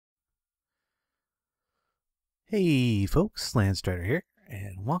Hey folks, Landstryder here,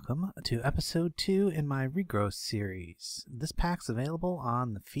 and welcome to episode 2 in my Regrowth series. This pack's available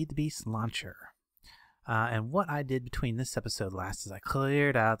on the Feed the Beast launcher. And what I did between this episode last is I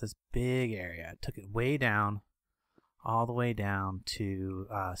cleared out this big area. I took it way down, all the way down to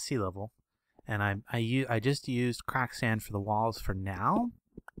sea level, and I just used crack sand for the walls for now,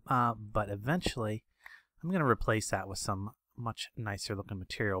 but eventually I'm going to replace that with some much nicer looking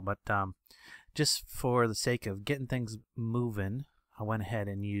material. But just for the sake of getting things moving, I went ahead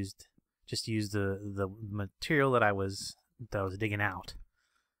and used the material that I was digging out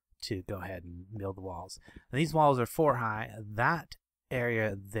to go ahead and build the walls. And these walls are 4 high. That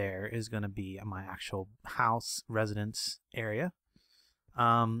area there is going to be my actual house residence area.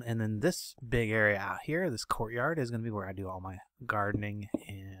 And then this big area out here, this courtyard, is going to be where I do all my gardening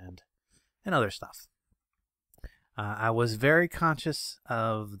and other stuff. I was very conscious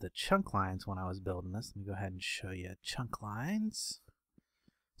of the chunk lines when I was building this. Let me go ahead and show you chunk lines.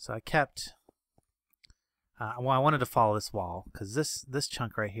 So I kept, well, I wanted to follow this wall because this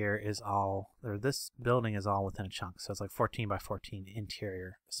chunk right here is all, or this building is all within a chunk. So it's like 14 by 14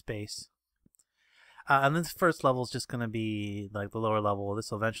 interior space. And then the first level is just going to be like the lower level.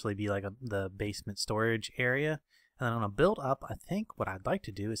 This will eventually be like the basement storage area. And then I'm going to build up. I think what I'd like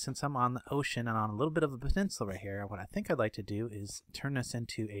to do is, since I'm on the ocean and on a little bit of a peninsula right here, what I think I'd like to do is turn this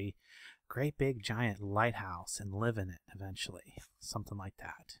into a great big giant lighthouse and live in it eventually. Something like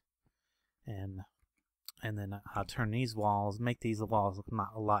that. And then I'll turn these walls, make these walls look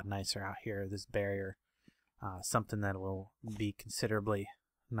a lot nicer out here, this barrier. Something that will be considerably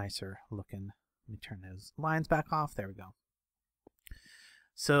nicer looking. Let me turn those lines back off. There we go.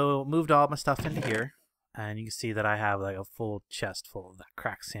 So moved all my stuff into here. And you can see that I have like a full chest full of that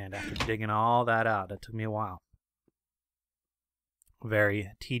cracked sand after digging all that out. It took me a while.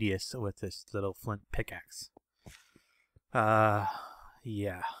 Very tedious with this little flint pickaxe.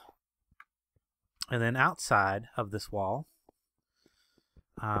 Yeah. And then outside of this wall,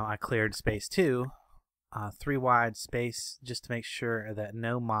 I cleared space too. 3 wide space just to make sure that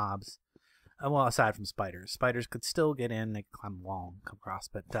no mobs, well, aside from spiders. Spiders could still get in, they could climb the wall and come across,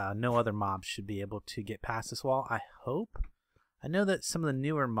 but no other mobs should be able to get past this wall, I hope. I know that some of the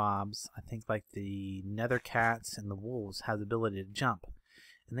newer mobs, I think like the nether cats and the wolves, have the ability to jump.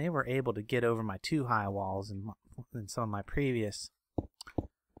 And they were able to get over my 2 high walls in some of my previous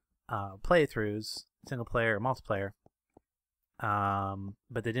playthroughs, single player or multiplayer.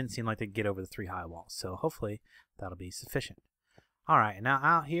 But they didn't seem like they could get over the 3 high walls, so hopefully that'll be sufficient. Alright, now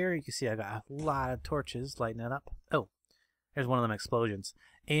out here you can see I got a lot of torches lighting it up. Oh, there's one of them explosions.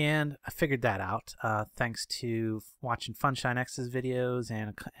 And I figured that out thanks to watching FunshineX's videos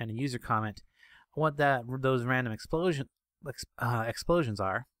and a user comment. What those random explosions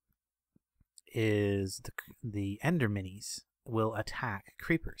are is the ender minis will attack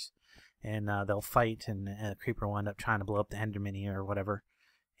creepers. And they'll fight, and a creeper will end up trying to blow up the ender mini or whatever.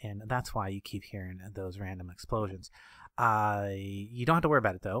 And that's why you keep hearing those random explosions. You don't have to worry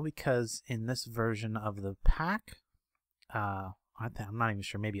about it, though, because in this version of the pack, I'm not even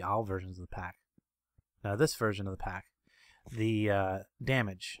sure, maybe all versions of the pack. No, this version of the pack, the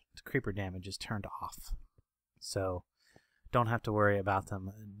creeper damage is turned off. So don't have to worry about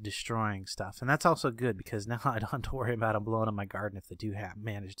them destroying stuff. And that's also good, because now I don't have to worry about them blowing up my garden if they do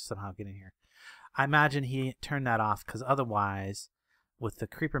manage to somehow get in here. I imagine he turned that off, because otherwise, with the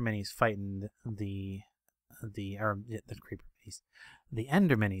creeper minis fighting the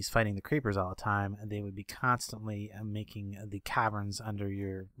ender minis fighting the creepers all the time, they would be constantly making the caverns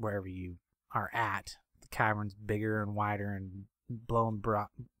under wherever you are at, the caverns bigger and wider and blowing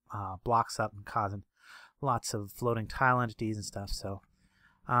blocks up and causing lots of floating tile entities and stuff. So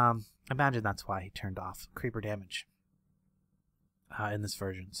imagine that's why he turned off creeper damage in this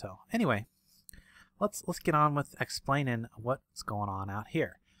version. So anyway, let's get on with explaining what's going on out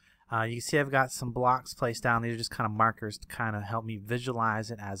here. You can see I've got some blocks placed down. These are just kind of markers to kind of help me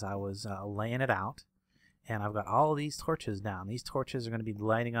visualize it as I was laying it out. And I've got all of these torches down. These torches are going to be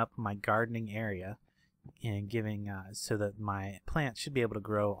lighting up my gardening area and giving so that my plants should be able to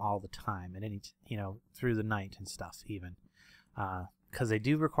grow all the time, at any through the night and stuff even, because they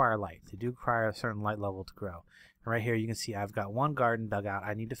do require light. They do require a certain light level to grow. And right here you can see I've got one garden dug out.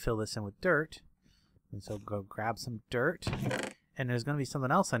 I need to fill this in with dirt. And so go grab some dirt, and there's going to be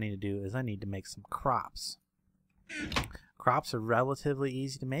something else I need to do, is I need to make some crops. Crops are relatively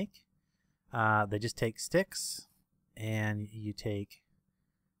easy to make. They just take sticks, and you take,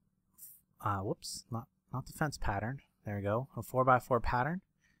 whoops, not the fence pattern. There we go, a 4x4 pattern,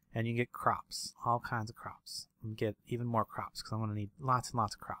 and you get crops, all kinds of crops. And get even more crops, because I'm going to need lots and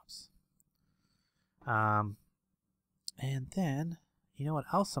lots of crops. And then, you know what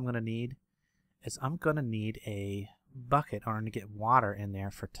else I'm going to need? Is I'm going to need a bucket in order to get water in there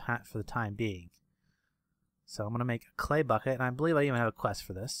for the time being. So I'm going to make a clay bucket, and I believe I even have a quest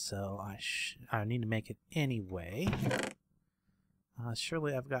for this, so I need to make it anyway.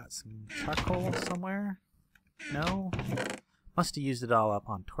 Surely I've got some charcoal somewhere. No? Must have used it all up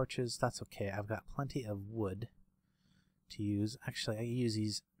on torches. That's okay. I've got plenty of wood to use. Actually, I use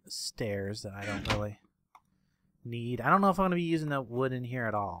these stairs that I don't really need. I don't know if I'm going to be using the wood in here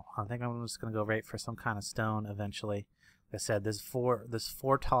at all. I think I'm just going to go right for some kind of stone eventually. Like I said, this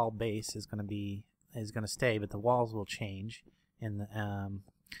four tall base is going to stay, but the walls will change. And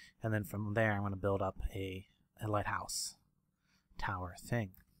then from there, I'm going to build up a lighthouse tower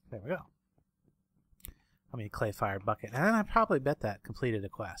thing. There we go. I mean, a clay-fired bucket. And I probably bet that completed a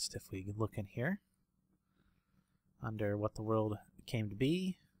quest if we look in here. Under what the world came to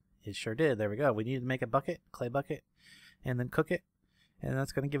be. It sure did. There we go. We need to make a bucket, clay bucket, and then cook it. And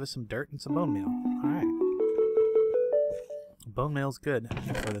that's going to give us some dirt and some bone meal. Alright. Bone meal's good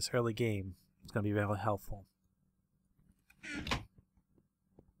for this early game. It's going to be really helpful.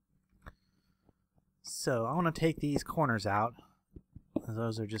 So I want to take these corners out.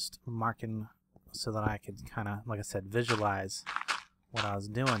 Those are just marking so that I could kind of, like I said, visualize what I was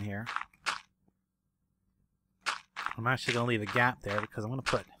doing here. I'm actually going to leave a gap there because I'm going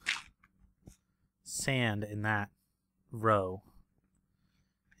to put sand in that row.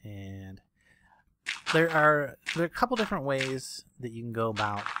 And there are a couple different ways that you can go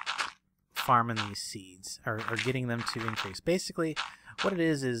about farming these seeds or getting them to increase. Basically, what it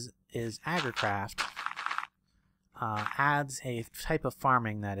is Agricraft adds a type of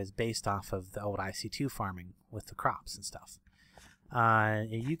farming that is based off of the old IC2 farming with the crops and stuff.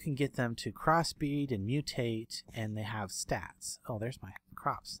 You can get them to crossbreed and mutate, and they have stats. Oh, there's my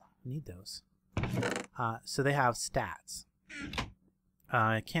crops. I need those. So they have stats.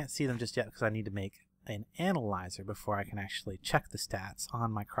 I can't see them just yet because I need to make an analyzer before I can actually check the stats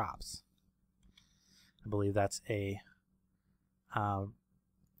on my crops. I believe that's the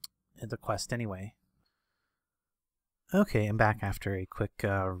quest anyway. Okay, I'm back after a quick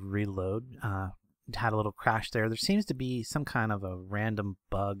reload. Had a little crash there. There seems to be some kind of a random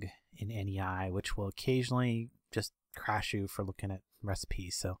bug in NEI which will occasionally just crash you for looking at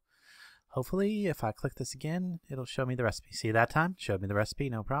recipes. So hopefully if I click this again, it'll show me the recipe. See, that time showed me the recipe,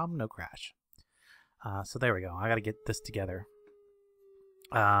 no problem, no crash. So there we go. I got to get this together.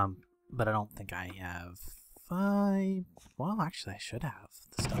 But I don't think I have. Well, actually, I should have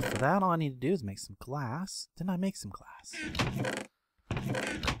the stuff for that. All I need to do is make some glass. Didn't I make some glass?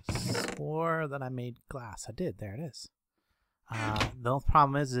 Swore that I made glass. I did. There it is. The only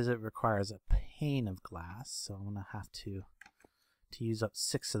problem is it requires a pane of glass, so I'm gonna have to use up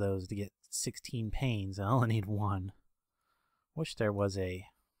 6 of those to get 16 panes. I only need 1. Wish there was a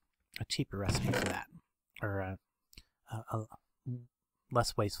cheaper recipe for that, or a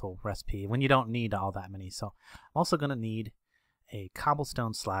less wasteful recipe when you don't need all that many. So I'm also gonna need a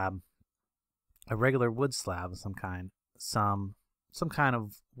cobblestone slab, a regular wood slab of some kind, some kind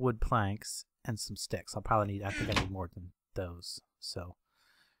of wood planks, and some sticks. I think I need more than those. So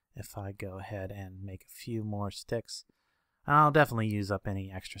if I go ahead and make a few more sticks, I'll definitely use up any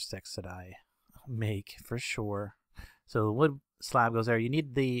extra sticks that I make for sure. So the wood slab goes there. You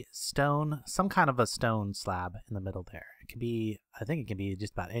need the stone, some kind of a stone slab in the middle there. It can be, I think it can be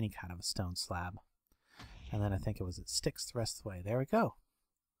just about any kind of a stone slab. And then I think it sticks the rest of the way. There we go.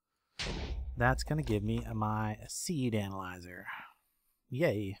 That's going to give me my seed analyzer.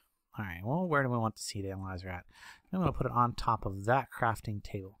 Yay. Alright, well, where do we want the seed analyzer at? I'm going to put it on top of that crafting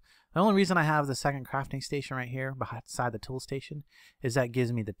table. The only reason I have the second crafting station right here beside the tool station is that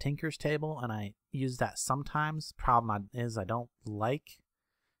gives me the tinker's table, and I use that sometimes. Problem is I don't like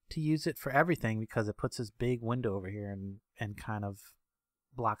to use it for everything because it puts this big window over here and kind of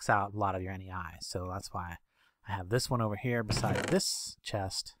blocks out a lot of your NEI. So that's why I have this one over here beside this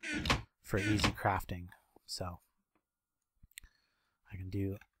chest for easy crafting. So I can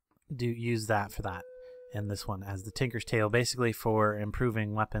use that for that, and this one as the tinker's table, basically for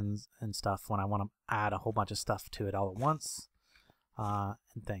improving weapons and stuff when I want to add a whole bunch of stuff to it all at once, and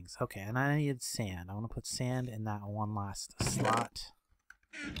things. Okay, and I need sand. I want to put sand in that one last slot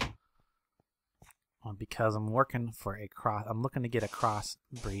because I'm working for I'm looking to get a cross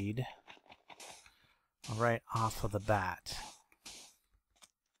breed right off of the bat.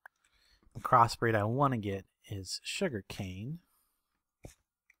 The crossbreed I want to get is sugar cane,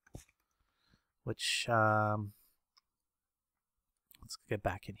 which let's get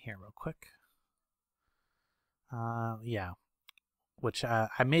back in here real quick. Yeah, which I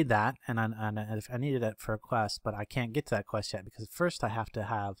made that, and I needed it for a quest, but I can't get to that quest yet because first I have to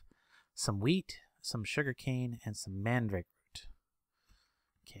have some wheat, some sugarcane, and some mandrake root.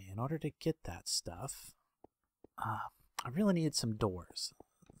 Okay, in order to get that stuff, I really needed some doors,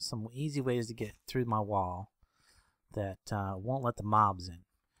 some easy ways to get through my wall that won't let the mobs in.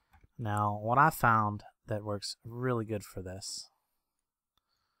 Now, what I found that works really good for this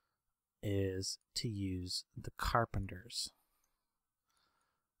is to use the carpenter's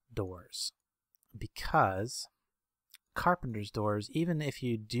doors, because carpenter's doors, even if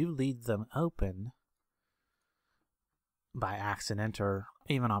you do leave them open by accident or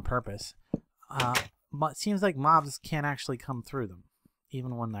even on purpose, it seems like mobs can't actually come through them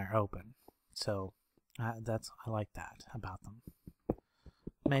even when they're open. So I like that about them.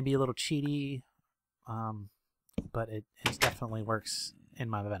 Maybe a little cheaty, but it definitely works in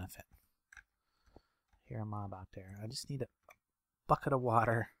my benefit. Here a mob out there. I just need a bucket of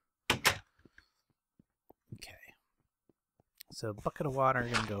water. Okay. So bucket of water, I'm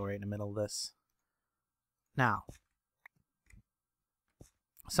going to go right in the middle of this. Now,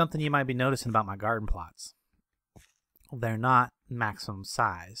 something you might be noticing about my garden plots. They're not maximum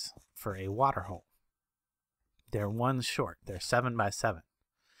size for a water hole. They're one short. They're 7 by 7.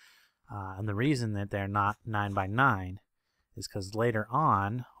 And the reason that they're not 9 by 9 is because later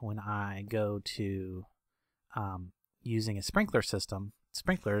on, when I go to using a sprinkler system,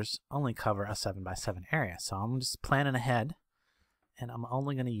 sprinklers only cover a 7 by 7 area. So I'm just planning ahead, and I'm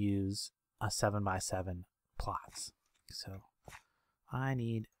only going to use a 7 by 7 plots. So I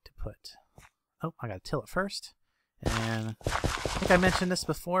need to put, I got to till it first. And I think I mentioned this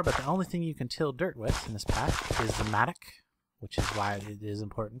before, but the only thing you can till dirt with in this pack is the mattock, which is why it is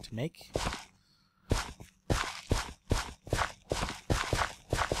important to make.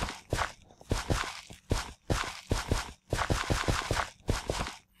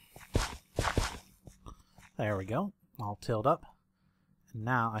 There we go, all tilled up. And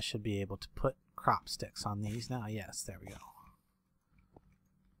now I should be able to put crop sticks on these now. Yes, there we go.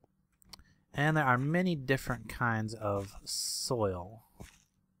 And there are many different kinds of soil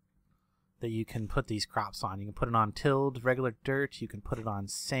that you can put these crops on. You can put it on tilled regular dirt, you can put it on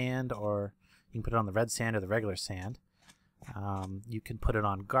sand, or you can put it on the red sand or the regular sand. You can put it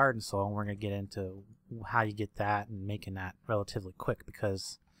on garden soil, and we're going to get into how you get that and making that relatively quick,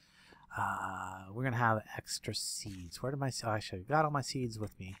 because we're going to have extra seeds. Where did my seeds? Oh, I should have got all my seeds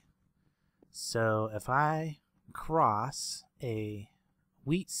with me. So if I cross a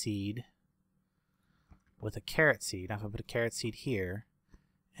wheat seed with a carrot seed, if I put a carrot seed here,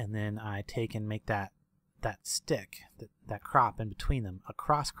 and then I take and make that stick, that crop in between them, a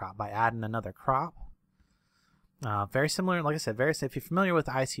cross crop by adding another crop. Very similar, like I said, if you're familiar with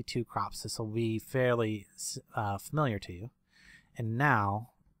IC2 crops, this will be fairly familiar to you. And now,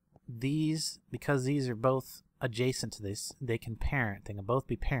 because these are both adjacent to this, they can both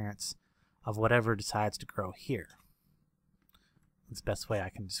be parents of whatever decides to grow here. That's the best way I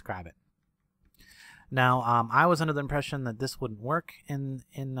can describe it. Now, I was under the impression that this wouldn't work in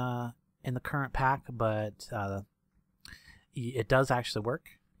the current pack, but it does actually work.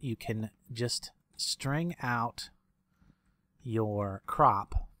 You can just string out your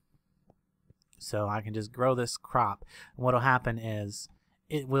crop. So I can just grow this crop, and what will happen is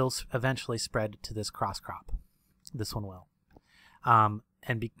it will eventually spread to this cross crop. This one will, and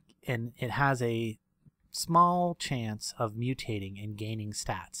it has a small chance of mutating and gaining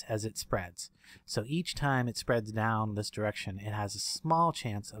stats as it spreads. So each time it spreads down this direction, it has a small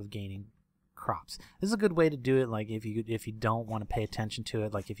chance of gaining crops. This is a good way to do it, like if you don't want to pay attention to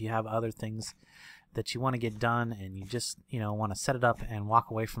it, like if you have other things that you want to get done and you just want to set it up and walk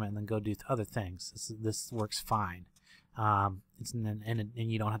away from it and then go do other things. This works fine. And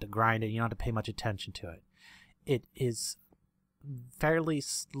you don't have to grind it, you don't have to pay much attention to it. It is fairly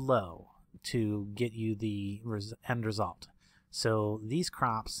slow to get you the end result. So these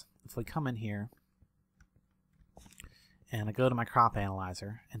crops, if we come in here and I go to my crop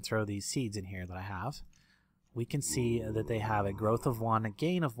analyzer and throw these seeds in here that I have, we can see that they have a growth of 1, a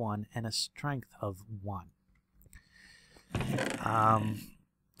gain of 1, and a strength of 1.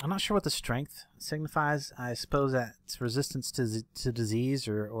 I'm not sure what the strength signifies. I suppose that's resistance to disease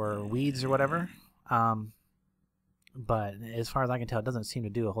or weeds or whatever. But as far as I can tell, it doesn't seem to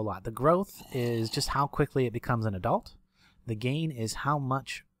do a whole lot. The growth is just how quickly it becomes an adult. The gain is how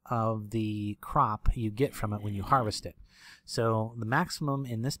much of the crop you get from it when you harvest it. So the maximum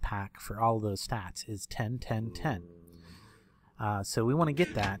in this pack for all of those stats is 10, 10, 10. So we want to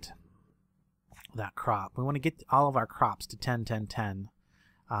get that crop. We want to get all of our crops to 10, 10, 10.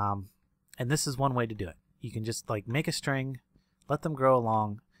 And this is one way to do it. You can just like make a string, let them grow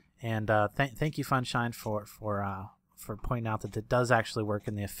along. And thank you, Funshine, for pointing out that it does actually work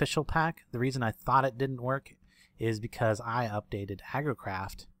in the official pack. The reason I thought it didn't work is because I updated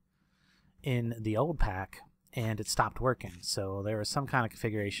AgroCraft in the old pack and it stopped working. So there was some kind of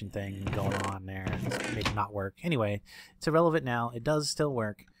configuration thing going on there and it made it not work. Anyway, it's irrelevant now. It does still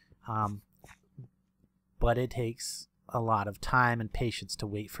work, but it takes a lot of time and patience to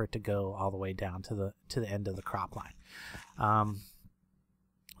wait for it to go all the way down to the end of the crop line.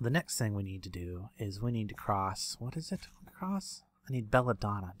 The next thing we need to do is we need to cross, what is it? Cross? I need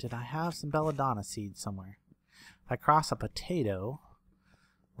belladonna. Did I have some belladonna seeds somewhere? If I cross a potato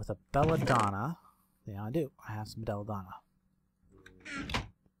with a belladonna, yeah, I do. I have some belladonna.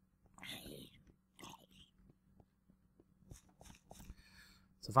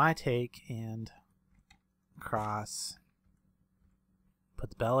 So if I take and cross,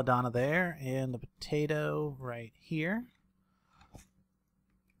 put the belladonna there and the potato right here.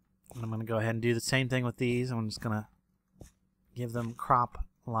 I'm going to go ahead and do the same thing with these. I'm just going to give them crop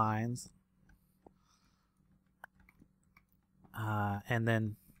lines. And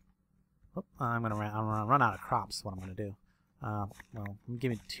then I'm going to run out of crops. What I'm going to do. Well,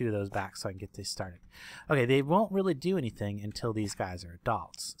 give me 2 of those back so I can get this started. Okay, they won't really do anything until these guys are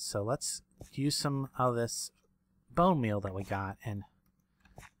adults. So let's use some of this bone meal that we got and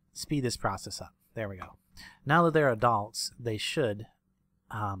speed this process up. There we go. Now that they're adults, they should,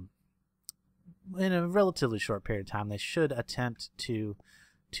 in a relatively short period of time, they should attempt to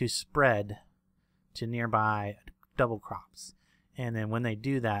spread to nearby double crops. And then when they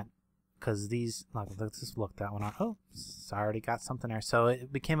do that, because these, let's just look that one up. Oh, I already got something there. So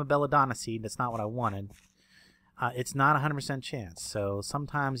it became a belladonna seed. That's not what I wanted. It's not 100% chance. So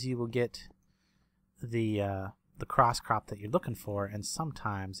sometimes you will get the cross crop that you're looking for, and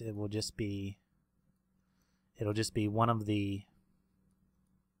sometimes it will just be one of the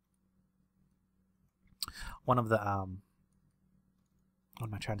what am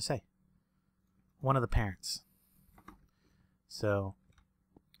I trying to say? One of the parents. So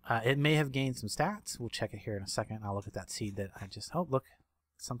it may have gained some stats. We'll check it here in a second. I'll look at that seed that I just... Oh, look.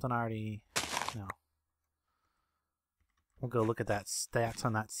 Something already... No. We'll go look at that stats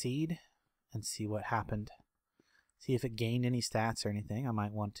on that seed and see what happened. See if it gained any stats or anything. I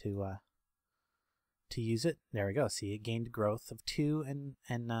might want to use it. There we go. See, it gained growth of 2 and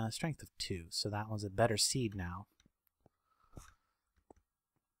strength of 2. So that was a better seed now.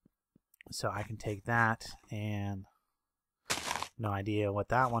 So I can take that and... No idea what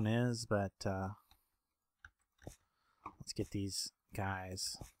that one is, but let's get these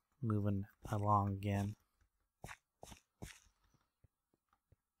guys moving along again.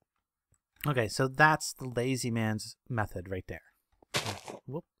 Okay, so that's the lazy man's method right there.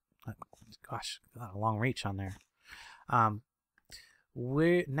 Whoop. Gosh, got a long reach on there. Now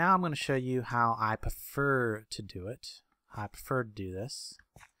I'm going to show you how I prefer to do it. I prefer to do this.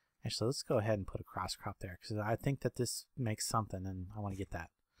 Actually, let's go ahead and put a cross crop there because I think that this makes something and I want to get that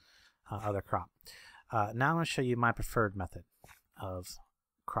other crop. Now I'm going to show you my preferred method of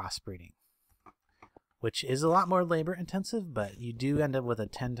crossbreeding, which is a lot more labor intensive, but you do end up with a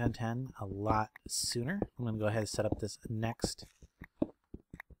 10-10-10 a lot sooner. I'm going to go ahead and set up this next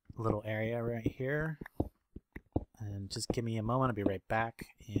little area right here. And just give me a moment. I'll be right back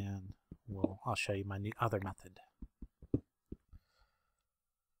and I'll show you my other method.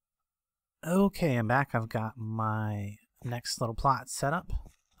 Okay, I'm back. I've got my next little plot set up.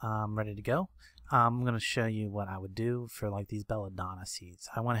 I'm ready to go. I'm going to show you what I would do for like these belladonna seeds.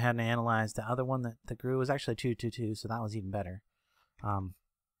 I went ahead and analyzed the other one that grew. It was actually 222, so that was even better.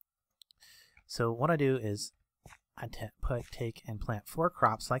 So what I do is I take and plant 4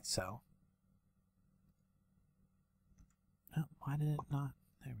 crops like so. Oh, why did it not?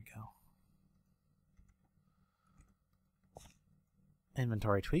 There we go.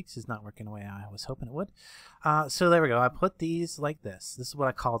 Inventory tweaks is not working the way I was hoping it would. So there we go. I put these like this. This is what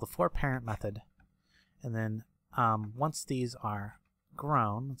I call the 4-parent method. And then once these are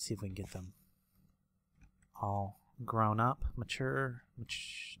grown, let's see if we can get them all grown up, mature,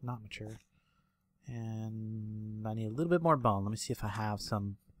 not mature. And I need a little bit more bone. Let me see if I have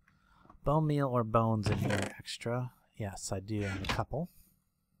some bone meal or bones in here extra. Yes, I do have a couple.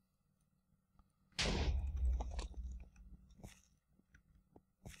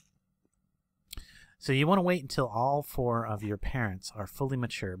 So you want to wait until all 4 of your parents are fully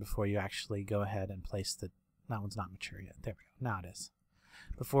mature before you actually go ahead and place the... That one's not mature yet. There we go. Now it is.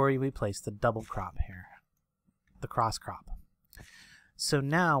 Before we place the double crop here. The cross crop. So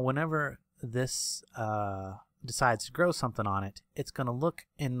now whenever this decides to grow something on it, it's going to look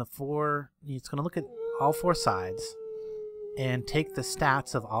in the 4... It's going to look at all 4 sides. and take the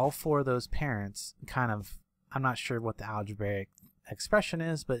stats of all 4 of those parents, kind of, I'm not sure what the algebraic expression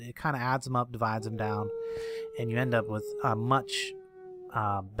is, but it kind of adds them up, divides them down, and you end up with a much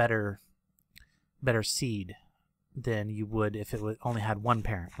better seed than you would if it only had 1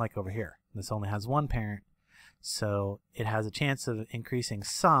 parent, like over here. This only has 1 parent, so it has a chance of increasing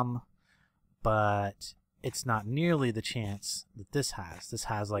some, but it's not nearly the chance that this has. This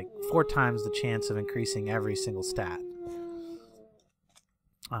has like 4 times the chance of increasing every single stat.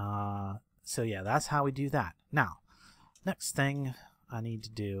 So yeah, that's how we do that. Now, next thing I need to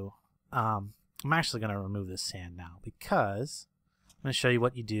do, I'm actually going to remove this sand now, because I'm going to show you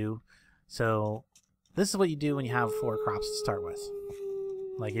what you do. So this is what you do when you have 4 crops to start with.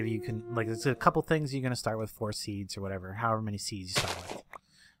 Like if you can, like there's a couple things you're going to start with 4 seeds or whatever, however many seeds you start with.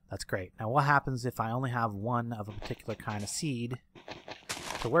 That's great. Now what happens if I only have 1 of a particular kind of seed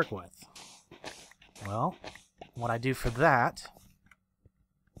to work with? Well, what I do for that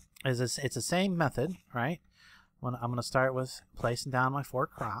is it's the same method, right? I'm going to start with placing down my 4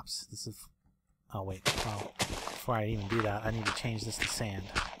 crops. This is, oh wait, well, before I even do that, I need to change this to sand,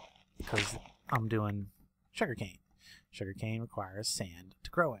 because I'm doing sugarcane. Sugarcane requires sand to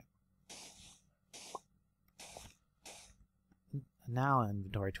grow it. Now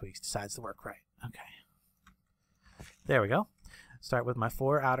inventory tweaks decides to work right. Okay. There we go. Start with my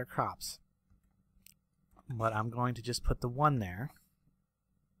 4 outer crops. But I'm going to just put the 1 there.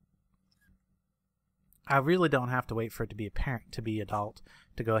 I really don't have to wait for it to be a parent, to be adult,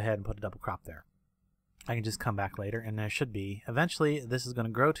 to go ahead and put a double crop there. I can just come back later, and there should be, eventually this is going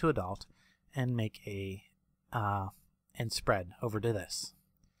to grow to adult and make a, and spread over to this.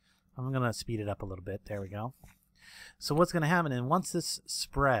 I'm going to speed it up a little bit. There we go. So what's going to happen, and once this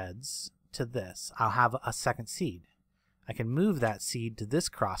spreads to this, I'll have a second seed. I can move that seed to this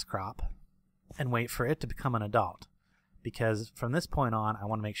cross crop and wait for it to become an adult, because from this point on I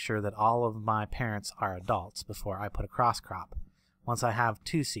want to make sure that all of my parents are adults before I put a cross crop. Once I have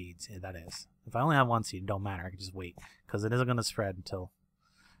 2 seeds, that is. If I only have 1 seed, it don't matter. I can just wait, because it isn't going to spread until.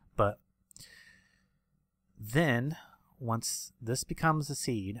 But then once this becomes a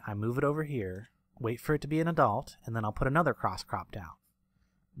seed, I move it over here, wait for it to be an adult, and then I'll put another cross crop down.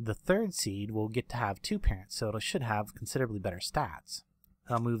 The 3rd seed will get to have 2 parents, so it should have considerably better stats.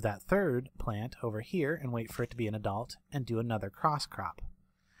 I'll move that 3rd plant over here and wait for it to be an adult and do another cross crop.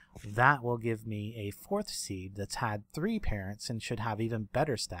 That will give me a 4th seed that's had 3 parents and should have even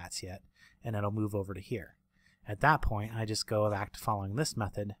better stats yet, and it'll move over to here. At that point, I just go back to following this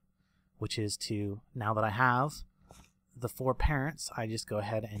method, which is to, now that I have the 4 parents, I just go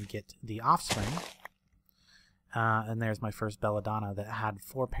ahead and get the offspring. And there's my first belladonna that had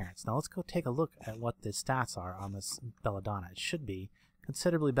 4 parents. Now let's go take a look at what the stats are on this belladonna. It should be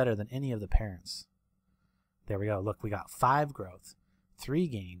considerably better than any of the parents. There we go. Look, we got 5 growth, 3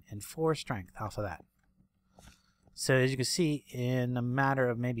 gain, and 4 strength off of that. So as you can see, in a matter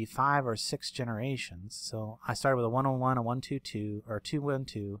of maybe 5 or 6 generations, so I started with a 101, a 122, or a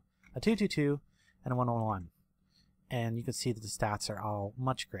 212, a 222, and a 101. And you can see that the stats are all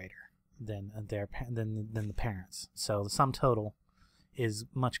much greater than the parents. So the sum total is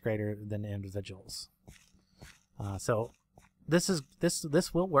much greater than the individuals. So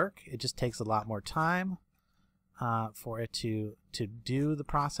this will work. It just takes a lot more time for it to do the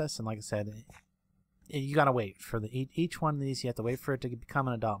process. And like I said, you gotta wait for each one of these. You have to wait for it to become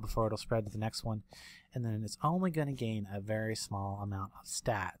an adult before it'll spread to the next one, and then it's only going to gain a very small amount of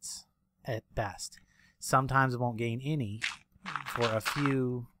stats at best. Sometimes it won't gain any for a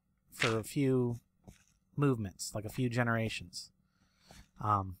few movements, like a few generations.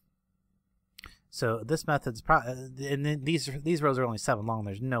 So this method's probably, and then these rows are only 7 long.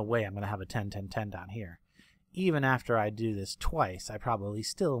 There's no way I'm going to have a 10 10 10 down here. Even after I do this twice, I probably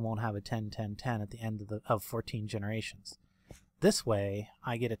still won't have a 10 10 10 at the end of 14 generations. This way,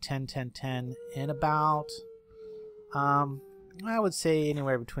 I get a 10 10 10 in about, I would say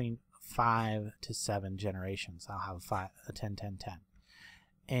anywhere between 5 to 7 generations. I'll have a 10 10 10.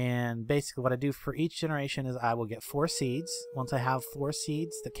 And basically what I do for each generation is I will get 4 seeds. Once I have 4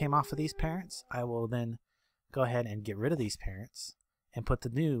 seeds that came off of these parents, I will then go ahead and get rid of these parents and put the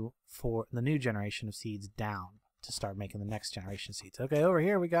new generation of seeds down to start making the next generation seeds. Okay, over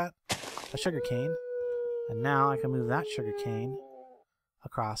here we got a sugar cane, and now I can move that sugar cane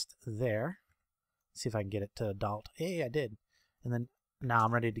across there. See if I can get it to adult. Hey, I did. And then now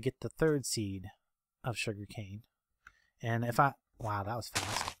I'm ready to get the 3rd seed of sugar cane. And if I, wow, that was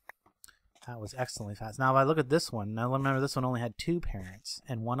fast. That was excellently fast. Now if I look at this one, now remember this one only had 2 parents,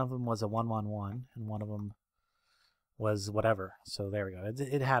 and one of them was a 111, and one of them was whatever. So there we go.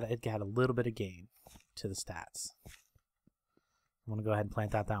 It had a little bit of gain to the stats. I'm going to go ahead and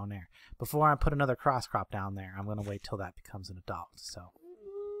plant that down there. Before I put another cross crop down there, I'm going to wait till that becomes an adult. So,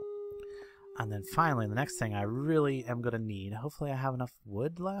 and then finally, the next thing I really am going to need, hopefully I have enough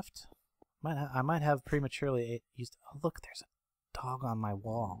wood left. I might have prematurely used, oh look, there's a dog on my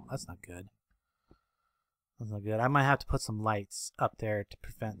wall. That's not good. That's not good. I might have to put some lights up there to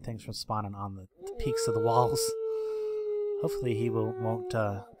prevent things from spawning on the peaks of the walls. Hopefully he won't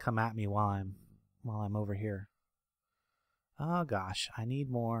come at me while I'm over here. Oh gosh, I need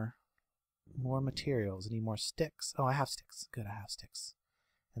more materials. I need more sticks. Oh, I have sticks. Good, I have sticks.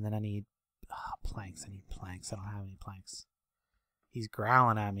 And then I need planks. I need planks. I don't have any planks. He's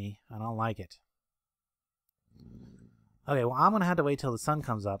growling at me. I don't like it. Okay, well, I'm going to have to wait till the sun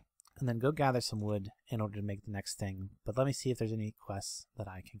comes up and then go gather some wood in order to make the next thing. But let me see if there's any quests that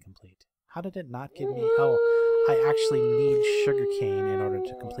I can complete. How did it not give me... Oh, I actually need sugarcane in order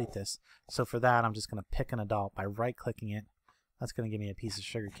to complete this. So for that, I'm just going to pick an adult by right-clicking it. That's going to give me a piece of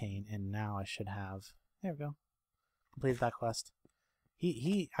sugarcane, and now I should have... There we go. Completed that quest.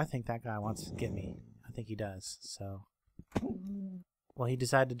 I think that guy wants to get me. I think he does, so... Well, he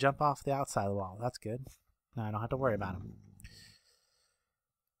decided to jump off the outside of the wall. That's good. Now I don't have to worry about him.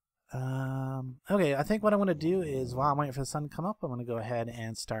 Okay, I think what I'm going to do is, while I'm waiting for the sun to come up, I'm going to go ahead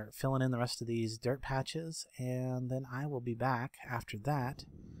and start filling in the rest of these dirt patches, and then I will be back after that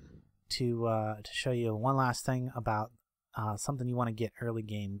to show you one last thing about something you want to get early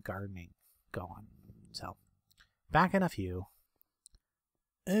game gardening going. So, back in a few.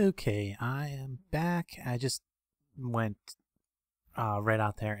 Okay, I am back. I just went right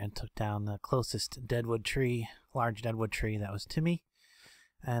out there and took down the closest deadwood tree, large deadwood tree that was to me.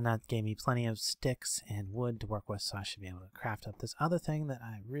 And that gave me plenty of sticks and wood to work with, so I should be able to craft up this other thing that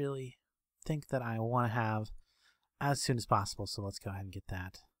I really think that I want to have as soon as possible. So let's go ahead and get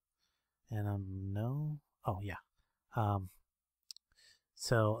that. And no, oh yeah.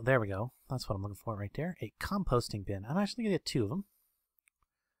 So there we go. That's what I'm looking for right there. A composting bin. I'm actually gonna get 2 of them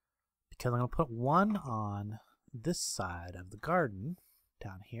because I'm gonna put one on this side of the garden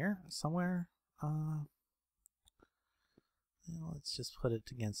down here somewhere. Let's just put it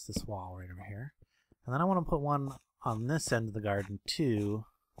against this wall right over here. And then I want to put one on this end of the garden too,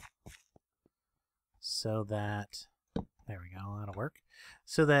 so that, there we go, that'll work.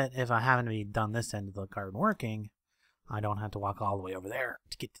 So that if I happen to be done this end of the garden working, I don't have to walk all the way over there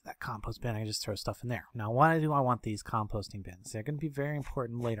to get to that compost bin. I can just throw stuff in there. Now, why do I want these composting bins? They're going to be very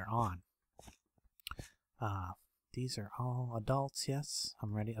important later on. These are all adults, yes.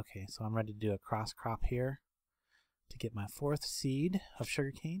 I'm ready. Okay, so I'm ready to do a cross crop here to get my 4th seed of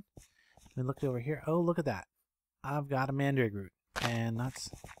sugarcane. Let me look over here. Oh, look at that. I've got a mandrake root. And that's...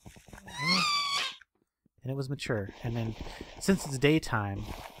 And it was mature. And then, since it's daytime,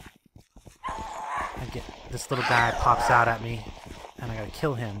 I get this little guy pops out at me, and I gotta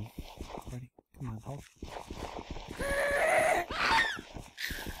kill him. Ready? Come on, hold.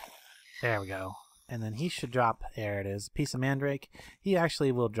 There we go. And then he should drop, there it is, piece of mandrake. He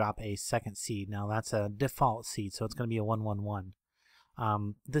actually will drop a 2nd seed. Now that's a default seed, so it's going to be a 111.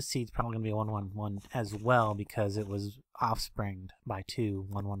 This seed's probably going to be a 111 as well because it was offspringed by 2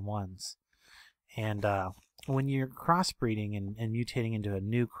 111s. And when you're crossbreeding and mutating into a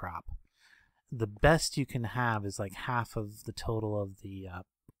new crop, the best you can have is like half of the total of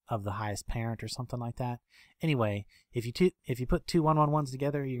the highest parent or something like that. Anyway, if you put 2 111s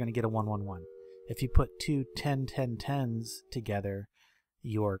together, you're going to get a 111. If you put 2 10-10-10s together,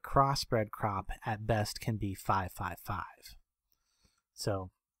 your crossbred crop at best can be 5-5-5. So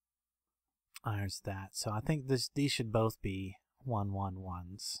there's that. So I think these should both be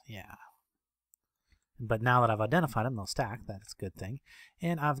 111s. Yeah. But now that I've identified them, they'll stack. That's a good thing.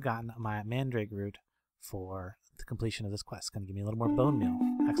 And I've gotten my mandrake root for the completion of this quest. It's going to give me a little more bone meal.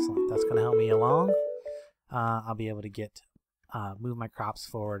 Excellent. That's going to help me along. I'll be able to get move my crops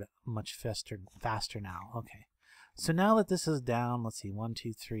forward much faster now. Okay. So now that this is down, let's see, 1,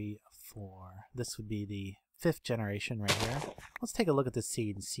 2, 3, 4. This would be the 5th generation right here. Let's take a look at this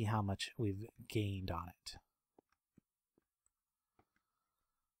seed and see how much we've gained on it.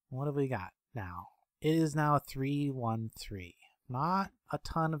 What have we got now? It is now a 313. Not a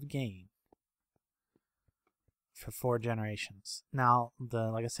ton of gain for 4 generations. Now,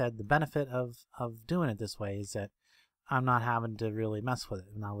 like I said, the benefit of doing it this way is that I'm not having to really mess with it.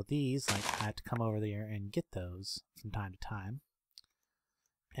 Now with these, like, I have to come over there and get those from time to time,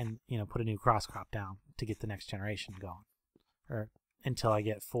 and put a new cross crop down to get the next generation going, or until I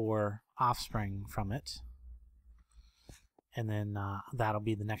get 4 offspring from it, and then that'll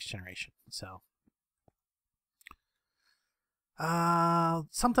be the next generation. So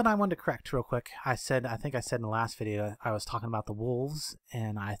Something I wanted to correct real quick. I think I said in the last video, I was talking about the wolves,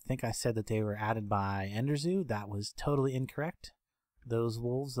 and I think I said that they were added by Enderzoo. That was totally incorrect. Those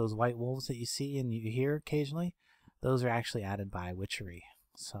wolves, those white wolves that you see and you hear occasionally, those are actually added by Witchery.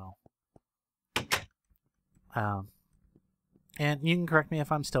 So, and you can correct me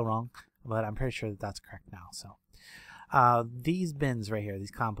if I'm still wrong, but I'm pretty sure that that's correct now. So, these bins right here,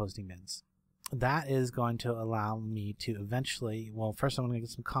 these composting bins, that is going to allow me to eventually, well, first I'm going to get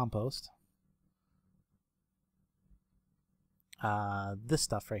some compost. This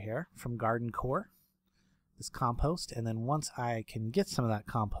stuff right here from Garden Core, this compost, and then once I can get some of that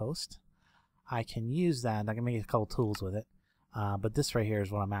compost, I can use that. I can make a couple tools with it, but this right here is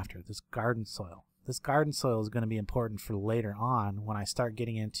what I'm after, this garden soil. This garden soil is going to be important for later on when I start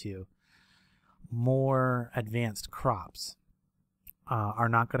getting into more advanced crops. Are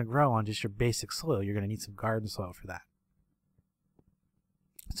not going to grow on just your basic soil. You're going to need some garden soil for that.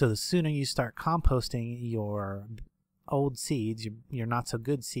 So the sooner you start composting your old seeds, your not so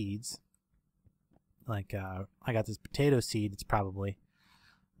good seeds, like I got this potato seed, it's probably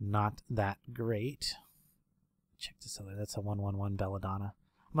not that great. Check this out, that's a 111 belladonna.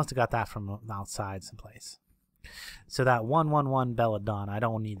 I must have got that from outside someplace. So that 111 belladonna, I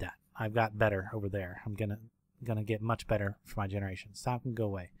don't need that. I've got better over there. I'm gonna get much better for my generation. So that can go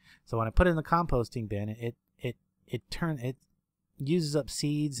away. So when I put it in the composting bin, it uses up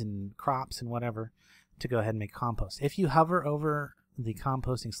seeds and crops and whatever to go ahead and make compost. If you hover over the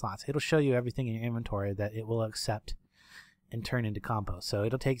composting slots, it'll show you everything in your inventory that it will accept and turn into compost. So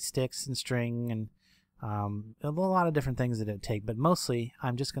it'll take sticks and string and a lot of different things that it'll take, but mostly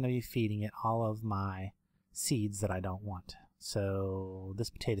I'm just going to be feeding it all of my seeds that I don't want. So this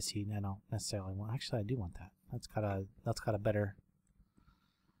potato seed, I don't necessarily want. Actually, I do want that. That's got a better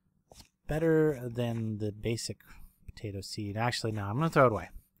than the basic potato seed. Actually, no, I'm gonna throw it away.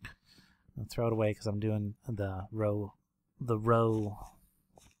 I'm gonna throw it away because I'm doing the row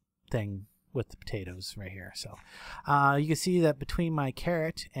thing with the potatoes right here. So you can see that between my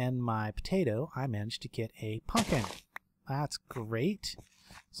carrot and my potato, I managed to get a pumpkin. That's great.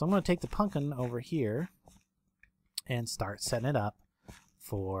 So I'm gonna take the pumpkin over here and start setting it up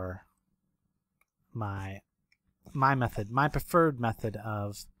for my method, my preferred method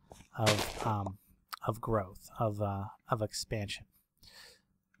of growth, of expansion.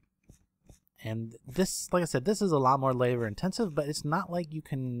 And this, like I said, this is a lot more labor intensive, but it's not like you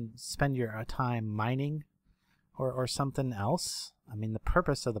can spend your time mining or something else. I mean, the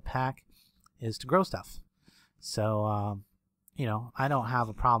purpose of the pack is to grow stuff. So, you know, I don't have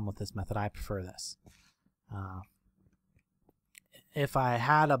a problem with this method. I prefer this. If I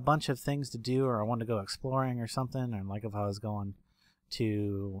had a bunch of things to do, or I wanted to go exploring or something, or like if I was going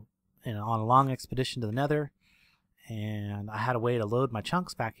to, you know, on a long expedition to the Nether, and I had a way to load my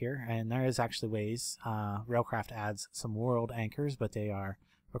chunks back here, and there is actually ways. Railcraft adds some world anchors, but they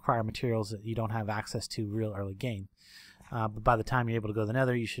require materials that you don't have access to real early game. But by the time you're able to go to the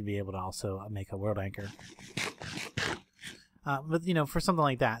Nether, you should be able to also make a world anchor. But you know, for something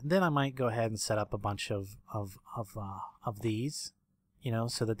like that, then I might go ahead and set up a bunch of these, you know,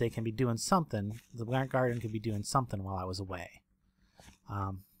 so that they can be doing something. The garden could be doing something while I was away. I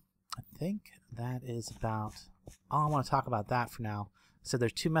think that is about all I want to talk about that for now. So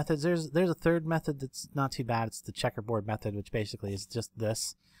there's two methods. There's a third method that's not too bad. It's the checkerboard method, which basically is just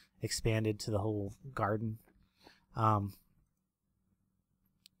this expanded to the whole garden.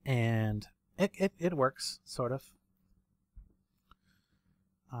 And it works, sort of.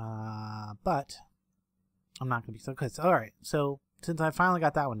 But I'm not going to be so good. Alright, so since I finally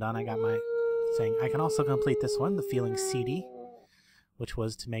got that one done, I got my saying I can also complete this one, the feeling seedy, which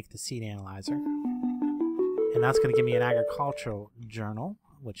was to make the seed analyzer. And that's going to give me an agricultural journal,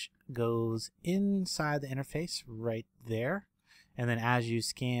 which goes inside the interface right there. And then as you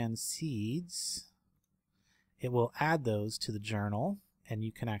scan seeds, it will add those to the journal, and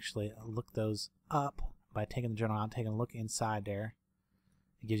you can actually look those up by taking the journal out and taking a look inside there.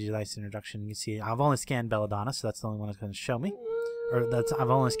 It gives you a nice introduction. You can see I've only scanned belladonna, so that's the only one that's going to show me. Or I've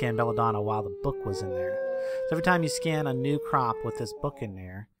only scanned belladonna while the book was in there. So every time you scan a new crop with this book in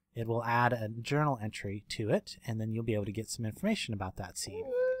there, it will add a journal entry to it, and then you'll be able to get some information about that seed.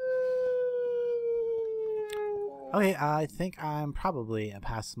 Okay, I think I'm probably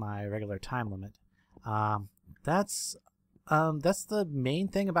past my regular time limit. That's the main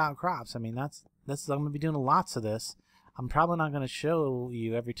thing about crops. I mean, I'm going to be doing lots of this. I'm probably not going to show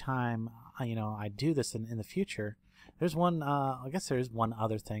you every time I do this in the future. There's one. I guess there's one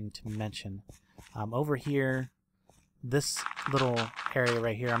other thing to mention. Over here, this little area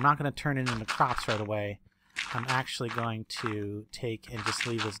right here, I'm not going to turn it into crops right away. I'm actually going to take and just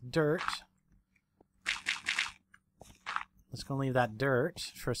leave this dirt. Let's go leave that dirt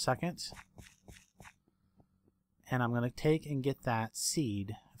for a second. And I'm going to take and get that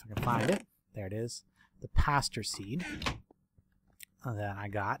seed, if I can find it. There it is. The pasture seed that I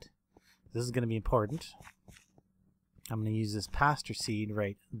got. This is going to be important. I'm going to use this pasture seed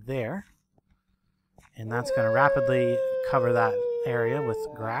right there. And that's going to rapidly cover that area with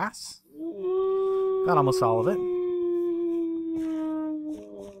grass. Got almost all of it.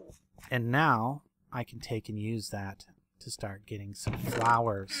 And now I can take and use that to start getting some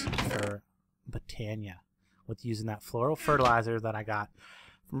flowers for Botania with using that floral fertilizer that I got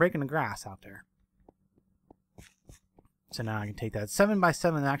from breaking the grass out there. So now I can take that. 7 by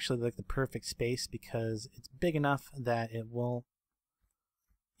 7 is actually like the perfect space because it's big enough that you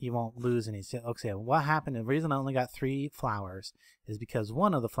won't lose any. So, okay, what happened? The reason I only got 3 flowers is because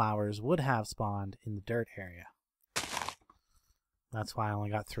one of the flowers would have spawned in the dirt area. That's why I only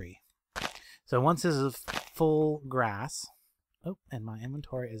got 3. So once this is full grass, oh, and my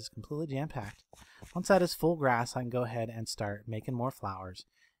inventory is completely jam-packed. Once that is full grass, I can go ahead and start making more flowers.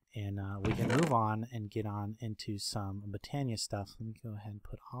 And we can move on and get on into some Botania stuff. Let me go ahead and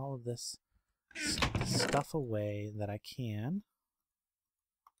put all of this stuff away that I can.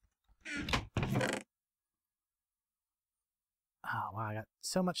 Oh, wow, I got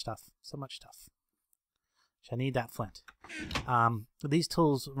so much stuff. So much stuff. I need that flint. These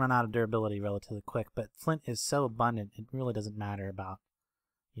tools run out of durability relatively quick, but flint is so abundant, it really doesn't matter about,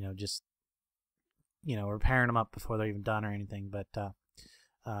 just, repairing them up before they're even done or anything. But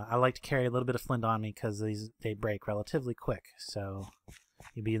I like to carry a little bit of flint on me because they break relatively quick. So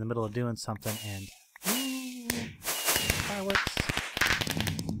you'll be in the middle of doing something and fireworks.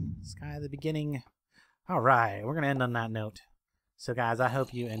 Sky at the beginning. All right, we're going to end on that note. So guys, I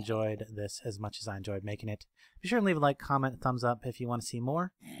hope you enjoyed this as much as I enjoyed making it. Be sure to leave a like, comment, thumbs up if you want to see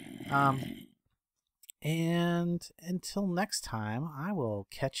more. And until next time, I will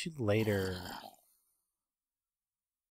catch you later.